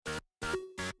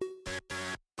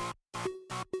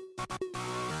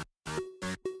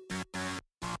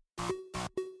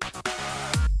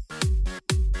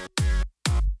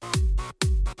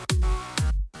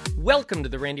Welcome to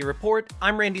The Randy Report.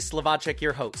 I'm Randy Slavacek,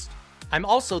 your host. I'm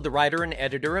also the writer and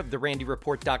editor of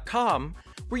therandyreport.com,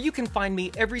 where you can find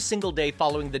me every single day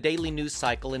following the daily news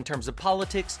cycle in terms of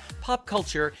politics, pop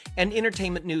culture, and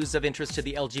entertainment news of interest to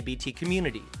the LGBT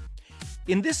community.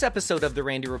 In this episode of The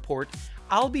Randy Report,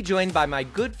 I'll be joined by my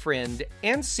good friend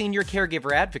and senior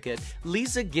caregiver advocate,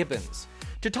 Leeza Gibbons,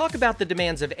 to talk about the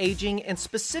demands of aging and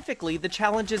specifically the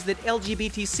challenges that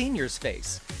LGBT seniors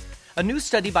face. A new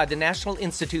study by the National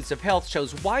Institutes of Health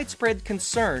shows widespread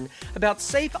concern about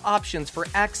safe options for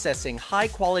accessing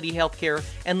high-quality healthcare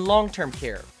and long-term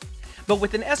care. But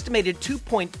with an estimated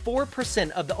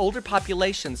 2.4% of the older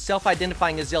population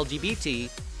self-identifying as LGBT,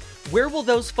 where will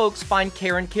those folks find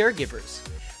care and caregivers?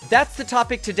 That's the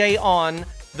topic today on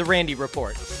The Randy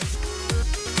Report.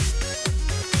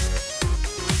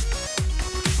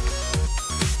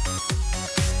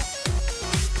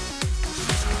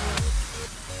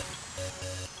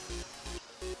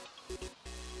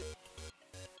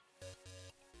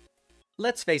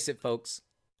 Let's face it, folks.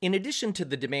 In addition to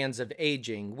the demands of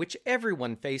aging, which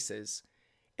everyone faces,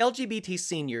 LGBT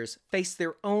seniors face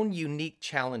their own unique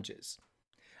challenges.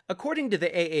 According to the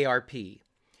AARP,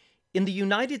 in the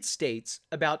United States,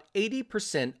 about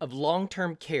 80% of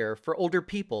long-term care for older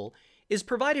people is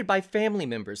provided by family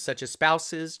members such as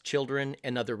spouses, children,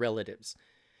 and other relatives.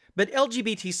 But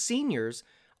LGBT seniors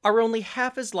are only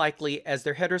half as likely as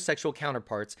their heterosexual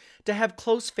counterparts to have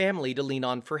close family to lean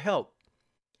on for help.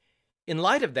 In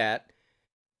light of that,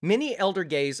 many elder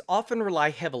gays often rely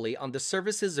heavily on the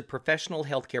services of professional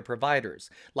healthcare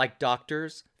providers like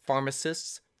doctors,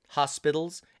 pharmacists,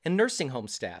 hospitals, and nursing home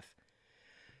staff.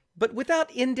 But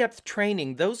without in-depth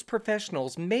training, those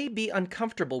professionals may be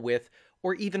uncomfortable with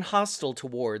or even hostile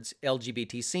towards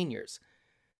LGBT seniors.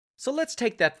 So let's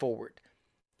take that forward.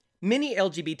 Many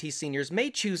LGBT seniors may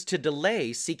choose to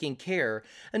delay seeking care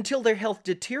until their health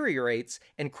deteriorates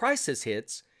and crisis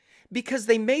hits, because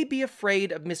they may be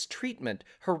afraid of mistreatment,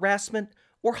 harassment,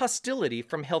 or hostility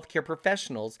from healthcare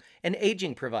professionals and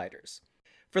aging providers.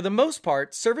 For the most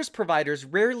part, service providers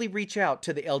rarely reach out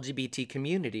to the LGBT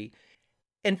community,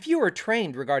 and few are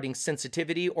trained regarding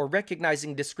sensitivity or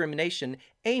recognizing discrimination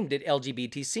aimed at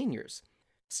LGBT seniors.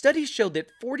 Studies show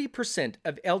that 40%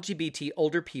 of LGBT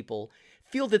older people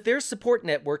feel that their support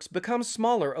networks become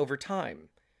smaller over time.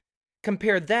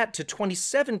 Compare that to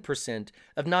 27%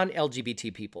 of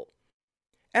non-LGBT people.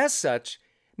 As such,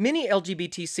 many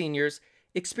LGBT seniors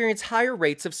experience higher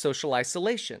rates of social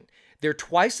isolation. They're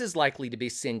twice as likely to be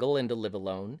single and to live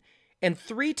alone, and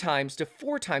 3 times to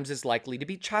 4 times as likely to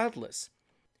be childless.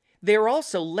 They are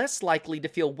also less likely to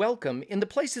feel welcome in the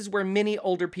places where many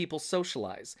older people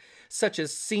socialize, such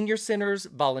as senior centers,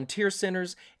 volunteer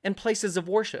centers, and places of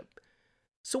worship.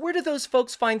 So where do those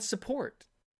folks find support?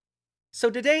 So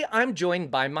today I'm joined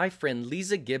by my friend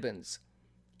Leeza Gibbons,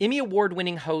 Emmy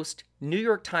Award-winning host, New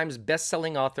York Times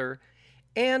bestselling author,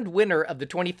 and winner of the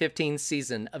 2015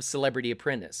 season of Celebrity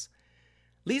Apprentice.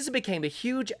 Leeza became a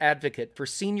huge advocate for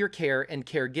senior care and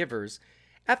caregivers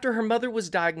after her mother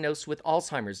was diagnosed with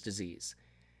Alzheimer's disease.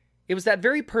 It was that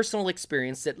very personal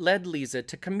experience that led Leeza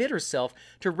to commit herself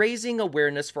to raising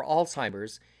awareness for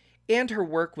Alzheimer's and her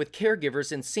work with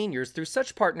caregivers and seniors through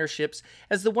such partnerships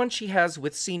as the one she has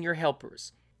with Senior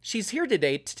Helpers. She's here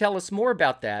today to tell us more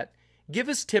about that, give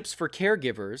us tips for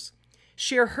caregivers,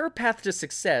 share her path to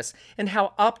success, and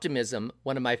how optimism,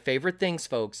 one of my favorite things,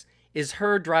 folks, is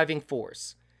her driving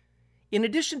force. In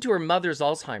addition to her mother's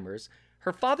Alzheimer's,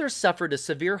 her father suffered a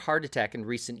severe heart attack in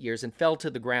recent years and fell to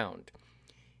the ground.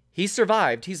 He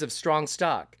survived, he's of strong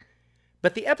stock.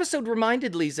 But the episode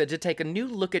reminded Leeza to take a new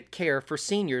look at care for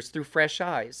seniors through fresh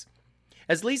eyes.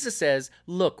 As Leeza says,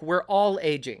 look, we're all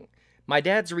aging. My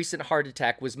dad's recent heart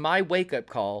attack was my wake-up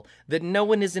call that no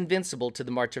one is invincible to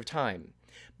the march of time.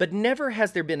 But never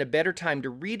has there been a better time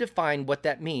to redefine what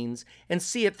that means and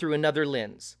see it through another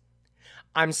lens.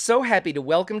 I'm so happy to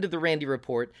welcome to the Randy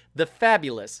Report the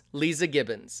fabulous Leeza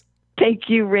Gibbons. Thank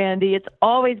you, Randy. It's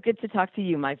always good to talk to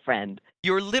you, my friend.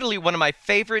 You're literally one of my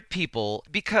favorite people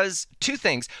because 2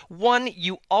 things. 1,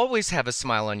 you always have a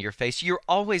smile on your face. You're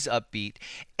always upbeat.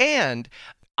 And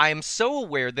I am so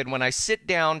aware that when I sit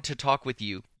down to talk with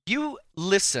you, you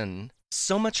listen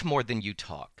so much more than you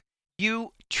talk.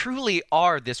 You truly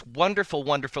are this wonderful,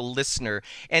 wonderful listener.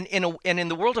 And in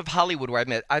the world of Hollywood where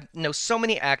I know so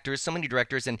many actors, so many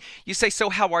directors, and you say,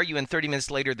 so how are you? And 30 minutes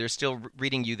later, they're still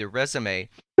reading you their resume.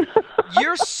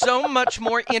 You're so much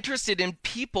more interested in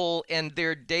people and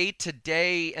their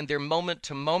day-to-day and their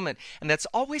moment-to-moment. And that's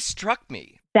always struck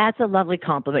me. That's a lovely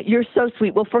compliment. You're so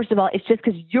sweet. Well, first of all, it's just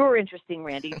because you're interesting,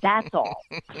 Randy. That's all.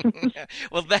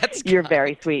 Well, that's You're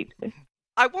very sweet.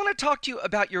 I want to talk to you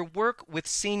about your work with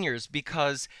seniors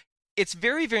because it's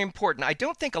very, very important. I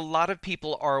don't think a lot of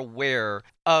people are aware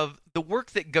of the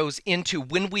work that goes into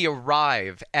when we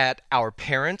arrive at our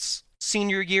parents'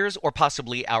 senior years or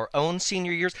possibly our own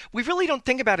senior years. We really don't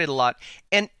think about it a lot.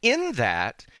 And in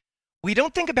that, we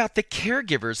don't think about the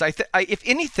caregivers. If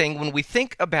anything, when we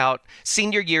think about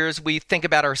senior years, we think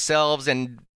about ourselves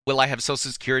and will I have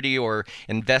Social Security or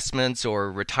investments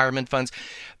or retirement funds?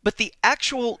 But the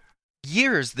actual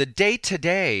years, the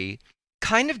day-to-day,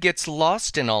 kind of gets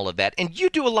lost in all of that. And you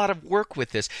do a lot of work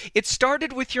with this. It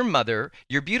started with your mother,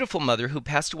 your beautiful mother, who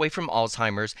passed away from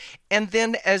Alzheimer's. And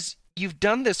then as you've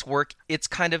done this work, it's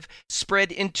kind of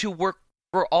spread into work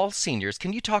for all seniors.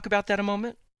 Can you talk about that a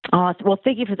moment? Well,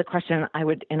 thank you for the question. I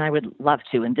would love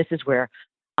to. And this is where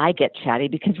I get chatty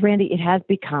because, Randy, it has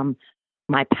become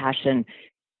my passion.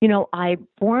 You know, I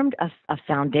formed a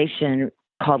foundation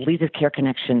called Leeza's Care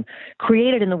Connection,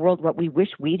 created in the world what we wish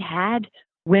we'd had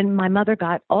when my mother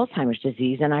got Alzheimer's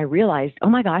disease. And I realized, oh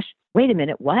my gosh, wait a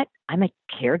minute, what? I'm a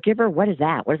caregiver? What is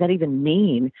that? What does that even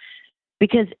mean?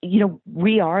 Because, you know,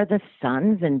 we are the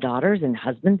sons and daughters and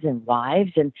husbands and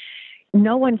wives, and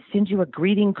no one sends you a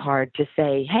greeting card to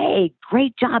say, hey,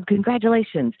 great job,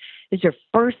 congratulations. It's your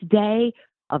first day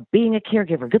of being a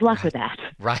caregiver. Good luck with that.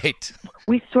 Right.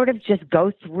 We sort of just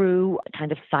go through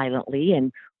kind of silently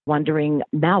and wondering,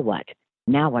 now what?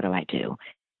 Now what do I do?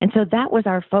 And so that was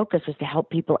our focus, was to help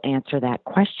people answer that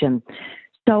question.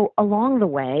 So along the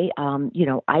way, you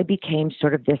know, I became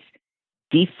sort of this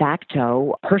de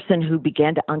facto person who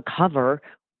began to uncover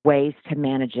ways to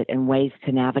manage it and ways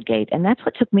to navigate. And that's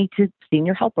what took me to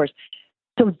Senior Helpers.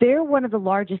 So they're one of the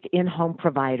largest in-home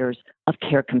providers of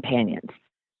care companions.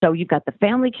 So you've got the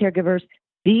family caregivers.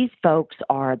 These folks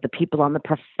are the people on the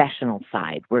professional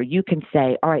side where you can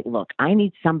say, all right, look, I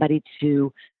need somebody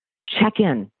to check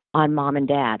in on mom and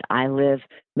dad. I live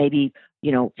maybe,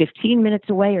 15 minutes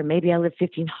away, or maybe I live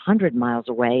 1,500 miles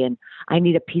away, and I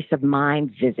need a peace of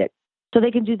mind visit. So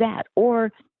they can do that.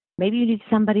 Or maybe you need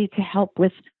somebody to help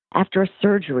with after a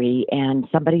surgery and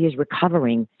somebody is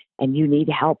recovering and you need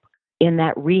help in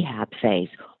that rehab phase,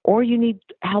 or you need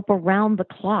help around the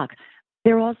clock.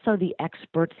 They're also the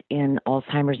experts in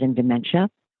Alzheimer's and dementia,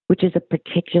 which is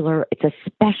it's a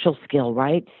special skill,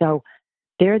 right? So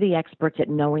they're the experts at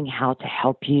knowing how to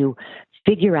help you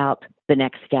figure out the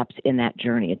next steps in that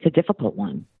journey. It's a difficult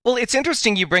one. Well, it's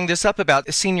interesting you bring this up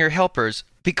about senior helpers,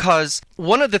 because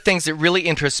one of the things that really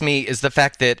interests me is the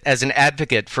fact that as an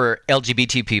advocate for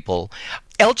LGBT people,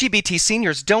 LGBT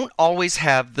seniors don't always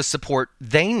have the support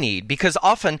they need, because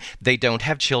often they don't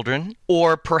have children,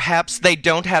 or perhaps they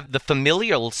don't have the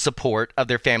familial support of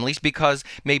their families because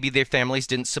maybe their families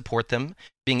didn't support them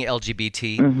being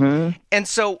LGBT. Mm-hmm. And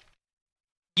so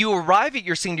you arrive at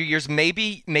your senior years,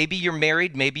 maybe you're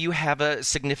married, maybe you have a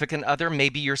significant other,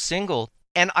 maybe you're single.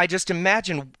 And I just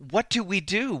imagine, what do we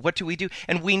do? What do we do?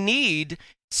 And we need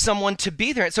someone to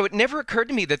be there. So it never occurred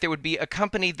to me that there would be a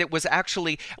company that was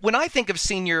actually, when I think of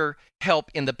senior help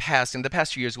in the past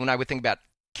few years, when I would think about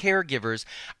caregivers,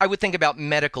 I would think about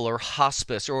medical or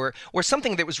hospice or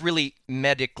something that was really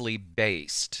medically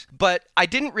based. But I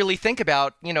didn't really think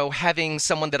about, having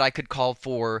someone that I could call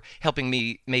for helping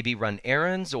me maybe run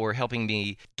errands or helping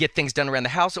me get things done around the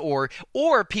house, or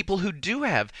people who do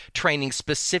have training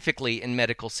specifically in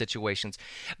medical situations.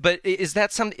 But is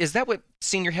that what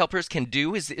senior helpers can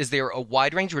do? Is there a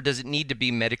wide range, or does it need to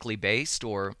be medically based?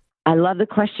 Or I love the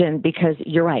question, because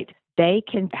you're right. They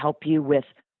can help you with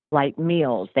light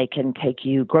meals. They can take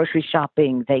you grocery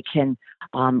shopping. They can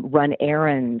run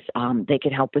errands. They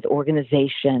can help with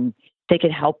organization. They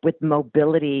can help with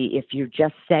mobility. If you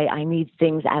just say, I need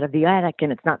things out of the attic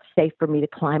and it's not safe for me to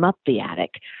climb up the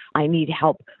attic. I need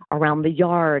help around the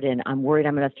yard and I'm worried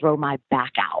I'm going to throw my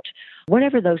back out.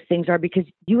 Whatever those things are, because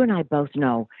you and I both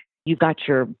know you've got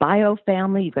your bio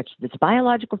family, you've got this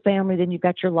biological family, then you've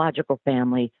got your logical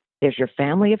family. There's your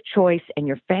family of choice, and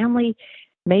your family,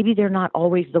 maybe they're not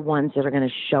always the ones that are going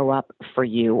to show up for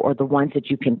you or the ones that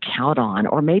you can count on.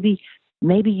 Or maybe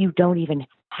you don't even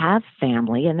have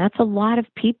family, and that's a lot of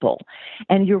people.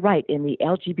 And you're right, in the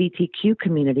LGBTQ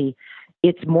community,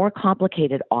 it's more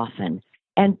complicated often.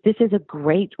 And this is a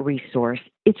great resource.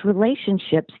 It's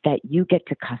relationships that you get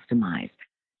to customize.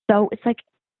 So it's like,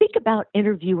 think about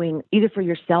interviewing either for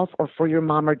yourself or for your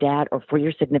mom or dad or for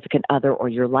your significant other or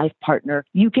your life partner.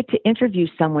 You get to interview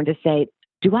someone to say,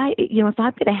 if I'm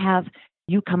going to have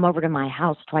you come over to my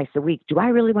house twice a week, do I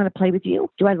really want to play with you?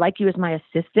 Do I like you as my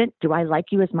assistant? Do I like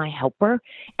you as my helper?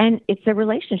 And it's a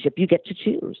relationship you get to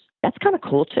choose. That's kind of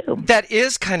cool too. That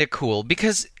is kind of cool,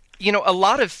 because A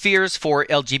lot of fears for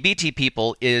LGBT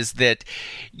people is that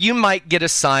you might get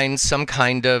assigned some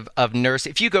kind of nurse.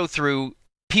 If you go through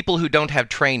people who don't have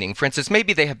training, for instance,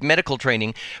 maybe they have medical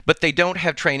training, but they don't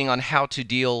have training on how to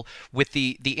deal with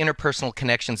the interpersonal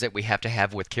connections that we have to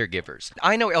have with caregivers.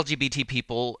 I know LGBT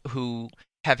people who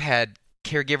have had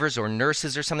caregivers or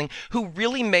nurses or something who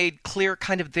really made clear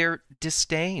kind of their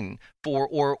disdain for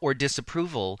or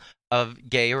disapproval of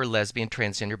gay or lesbian,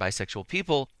 transgender, bisexual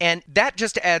people. And that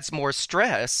just adds more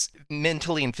stress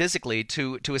mentally and physically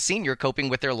to a senior coping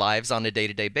with their lives on a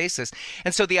day-to-day basis.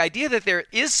 And so the idea that there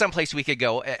is someplace we could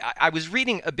go, I was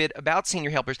reading a bit about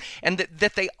senior helpers, and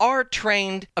that they are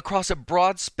trained across a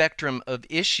broad spectrum of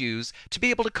issues to be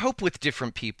able to cope with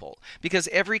different people, because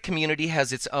every community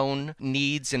has its own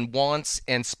needs and wants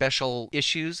and special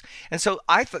issues. And so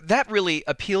I thought that really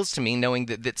appeals to me, knowing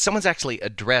that someone's actually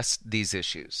addressed these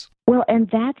issues. Well, and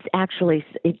that's actually,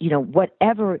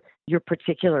 whatever your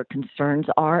particular concerns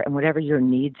are and whatever your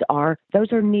needs are,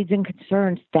 those are needs and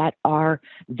concerns that are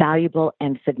valuable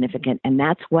and significant. And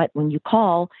that's what, when you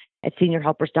call at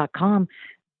seniorhelpers.com,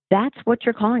 that's what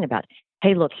you're calling about.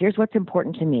 Hey, look, here's what's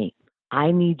important to me.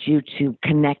 I need you to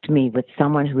connect me with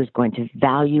someone who is going to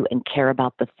value and care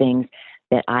about the things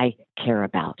that I care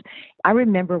about. I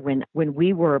remember when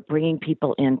we were bringing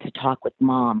people in to talk with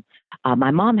Mom.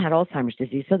 My mom had Alzheimer's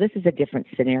disease, so this is a different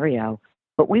scenario.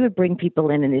 But we would bring people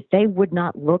in, and if they would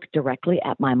not look directly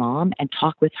at my mom and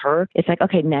talk with her, it's like,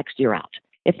 okay, next, you're out.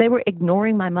 If they were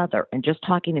ignoring my mother and just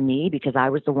talking to me because I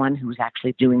was the one who was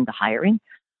actually doing the hiring,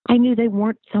 I knew they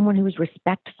weren't someone who was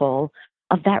respectful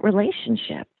of that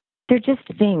relationship. They're just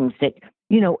things that,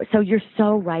 so you're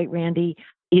so right, Randy.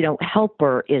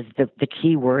 Helper is the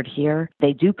key word here.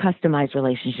 They do customize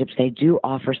relationships. They do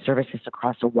offer services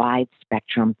across a wide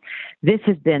spectrum. This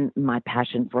has been my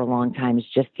passion for a long time, is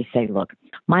just to say, look,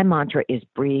 my mantra is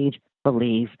breathe,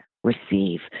 believe,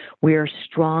 receive. We are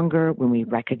stronger when we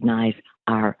recognize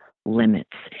our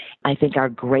limits. I think our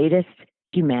greatest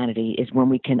humanity is when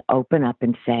we can open up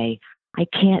and say, I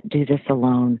can't do this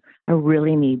alone. I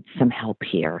really need some help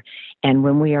here. And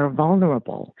when we are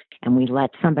vulnerable and we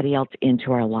let somebody else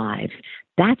into our lives,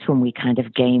 that's when we kind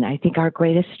of gain, I think, our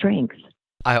greatest strength.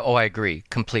 I agree.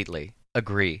 Completely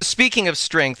agree. Speaking of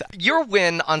strength, your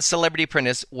win on Celebrity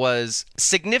Apprentice was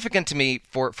significant to me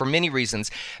for many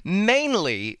reasons,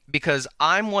 mainly because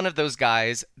I'm one of those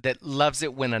guys that loves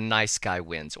it when a nice guy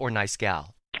wins, or nice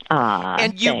gal.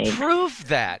 And you proved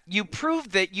that. You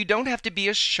proved that you don't have to be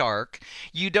a shark.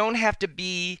 You don't have to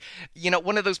be,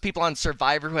 one of those people on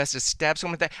Survivor who has to stab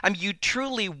someone with that. I mean, you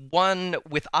truly won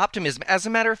with optimism. As a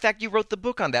matter of fact, you wrote the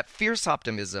book on that, Fierce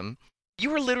Optimism.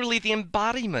 You were literally the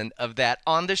embodiment of that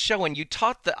on the show, and you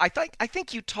taught I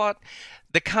think you taught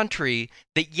the country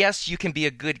that yes, you can be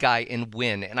a good guy and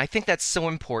win, and I think that's so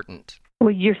important.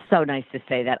 Well, you're so nice to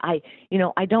say that. I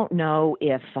don't know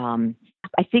if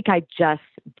I think I just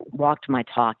walked my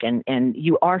talk, and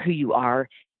you are who you are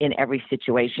in every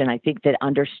situation. I think that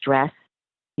under stress,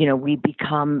 we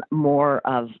become more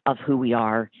of who we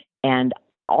are. And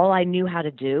all I knew how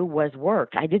to do was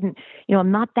work. I didn't,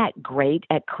 I'm not that great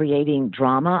at creating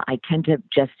drama. I tend to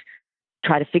just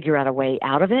try to figure out a way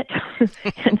out of it.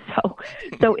 And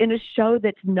so in a show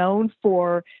that's known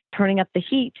for turning up the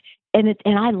heat, and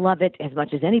I love it as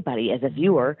much as anybody as a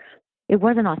viewer, it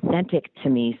wasn't authentic to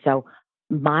me. So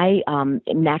my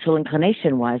natural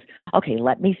inclination was, okay,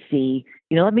 let me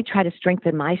try to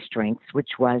strengthen my strengths, which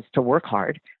was to work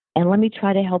hard, and let me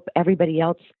try to help everybody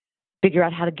else figure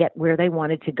out how to get where they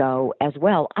wanted to go as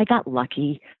well. I got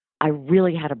lucky. I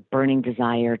really had a burning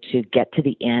desire to get to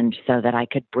the end so that I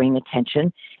could bring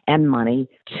attention and money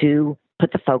to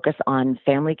put the focus on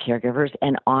family caregivers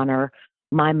and honor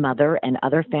my mother and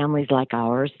other families like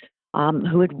ours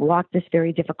who had walked this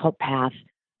very difficult path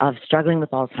of struggling with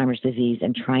Alzheimer's disease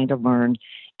and trying to learn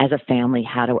as a family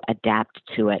how to adapt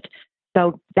to it.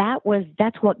 So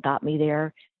that's what got me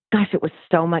there. Gosh, it was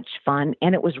so much fun,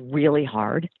 and it was really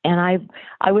hard. And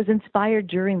I was inspired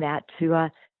during that to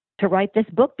write this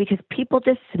book because people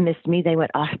dismissed me. They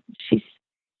went, "Oh,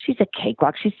 she's a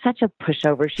cakewalk. She's such a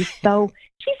pushover. She's so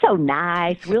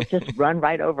nice. We'll just run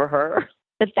right over her."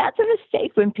 But that's a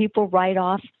mistake when people write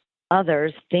off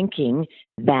others thinking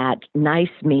that nice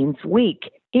means weak.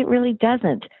 It really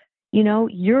doesn't.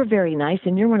 You're very nice,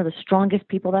 and you're one of the strongest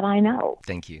people that I know.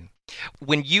 Thank you.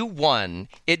 When you won,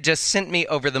 it just sent me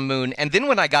over the moon. And then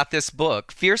when I got this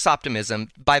book, Fierce Optimism,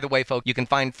 by the way, folks, you can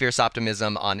find Fierce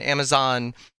Optimism on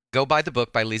Amazon. Go buy the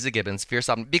book by Leeza Gibbons, Fierce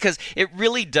Optimism, because it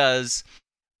really does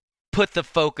put the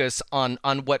focus on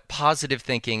what positive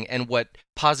thinking and what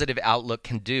positive outlook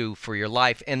can do for your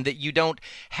life, and that you don't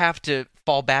have to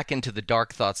fall back into the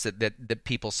dark thoughts that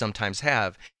people sometimes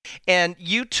have. And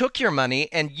you took your money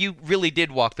and you really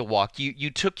did walk the walk. You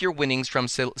took your winnings from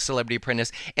Celebrity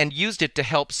Apprentice and used it to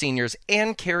help seniors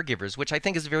and caregivers, which I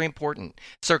think is very important,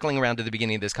 circling around to the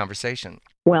beginning of this conversation.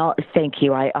 Well, thank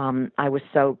you. I was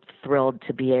so thrilled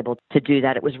to be able to do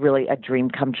that. It was really a dream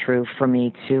come true for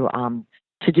me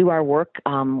to do our work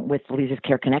with Leeza's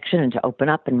Care Connection and to open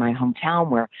up in my hometown,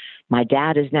 where my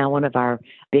dad is now one of our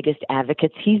biggest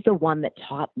advocates. He's the one that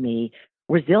taught me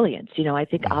resilience. I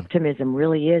think optimism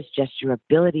really is just your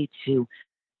ability to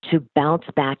bounce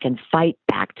back and fight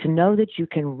back, to know that you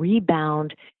can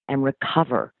rebound and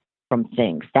recover from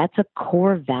things. That's a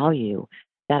core value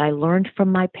that I learned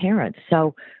from my parents.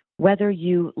 So whether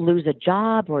you lose a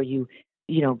job or you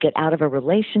get out of a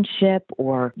relationship,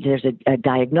 or there's a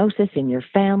diagnosis in your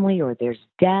family, or there's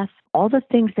death, all the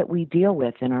things that we deal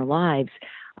with in our lives,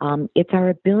 it's our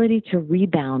ability to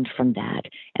rebound from that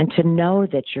and to know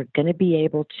that you're going to be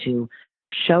able to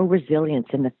show resilience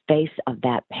in the face of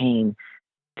that pain.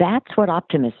 That's what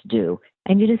optimists do.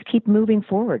 And you just keep moving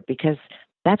forward, because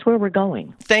that's where we're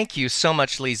going. Thank you so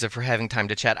much, Leeza, for having time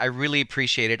to chat. I really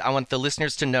appreciate it. I want the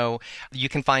listeners to know you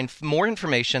can find more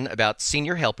information about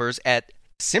Senior Helpers at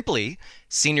simply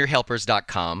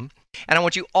seniorhelpers.com. And I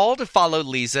want you all to follow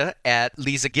Leeza at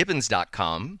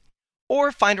leezagibbons.com,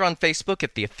 or find her on Facebook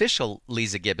at the official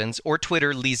Leeza Gibbons, or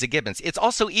Twitter, Leeza Gibbons. It's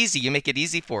also easy. You make it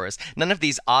easy for us. None of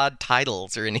these odd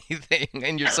titles or anything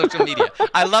in your social media.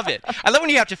 I love it. I love when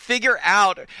you have to figure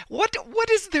out what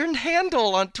is their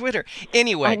handle on Twitter.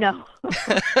 Anyway. I know.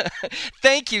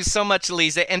 Thank you so much,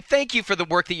 Leeza, and thank you for the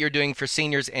work that you're doing for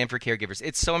seniors and for caregivers.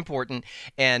 It's so important,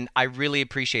 and I really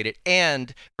appreciate it,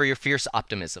 and for your fierce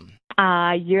optimism.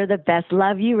 You're the best.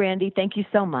 Love you, Randy. Thank you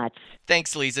so much.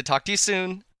 Thanks, Leeza. Talk to you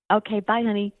soon. Okay, bye,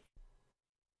 honey.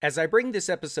 As I bring this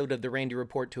episode of The Randy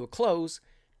Report to a close,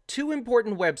 2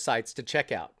 important websites to check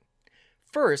out.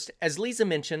 First, as Leeza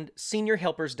mentioned,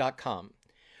 seniorhelpers.com.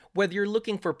 Whether you're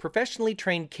looking for professionally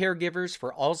trained caregivers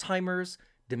for Alzheimer's,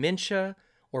 dementia,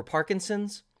 or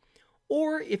Parkinson's,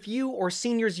 or if you or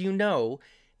seniors you know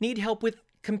need help with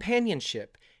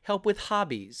companionship, help with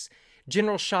hobbies,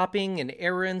 general shopping and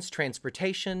errands,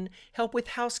 transportation, help with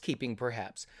housekeeping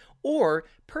perhaps, or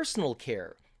personal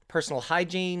care, personal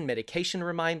hygiene, medication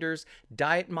reminders,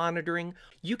 diet monitoring,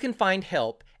 you can find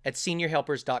help at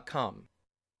seniorhelpers.com.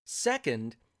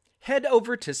 Second, head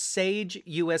over to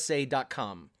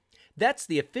sageusa.com. That's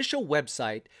the official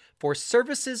website for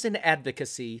Services and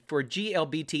Advocacy for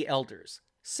GLBT Elders,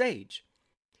 SAGE.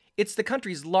 It's the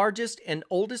country's largest and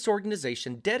oldest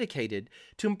organization dedicated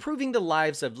to improving the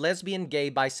lives of lesbian,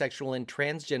 gay, bisexual, and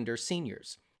transgender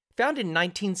seniors. Founded in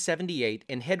 1978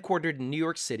 and headquartered in New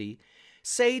York City,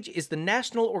 SAGE is the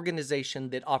national organization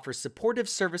that offers supportive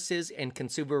services and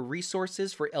consumer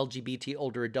resources for LGBT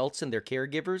older adults and their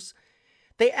caregivers.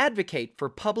 They advocate for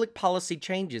public policy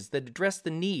changes that address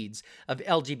the needs of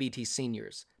LGBT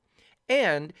seniors.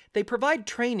 And they provide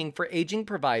training for aging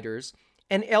providers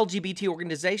and LGBT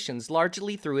organizations,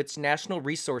 largely through its National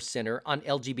Resource Center on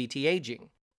LGBT Aging.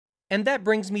 And that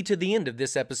brings me to the end of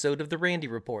this episode of The Randy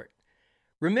Report.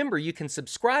 Remember, you can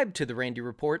subscribe to The Randy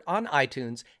Report on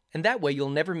iTunes, and that way you'll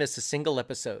never miss a single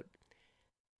episode.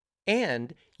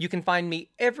 And you can find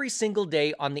me every single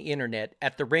day on the internet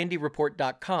at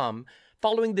therandyreport.com,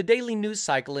 following the daily news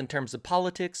cycle in terms of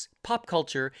politics, pop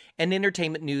culture, and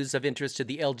entertainment news of interest to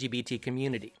the LGBT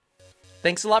community.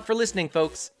 Thanks a lot for listening,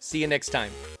 folks. See you next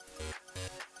time.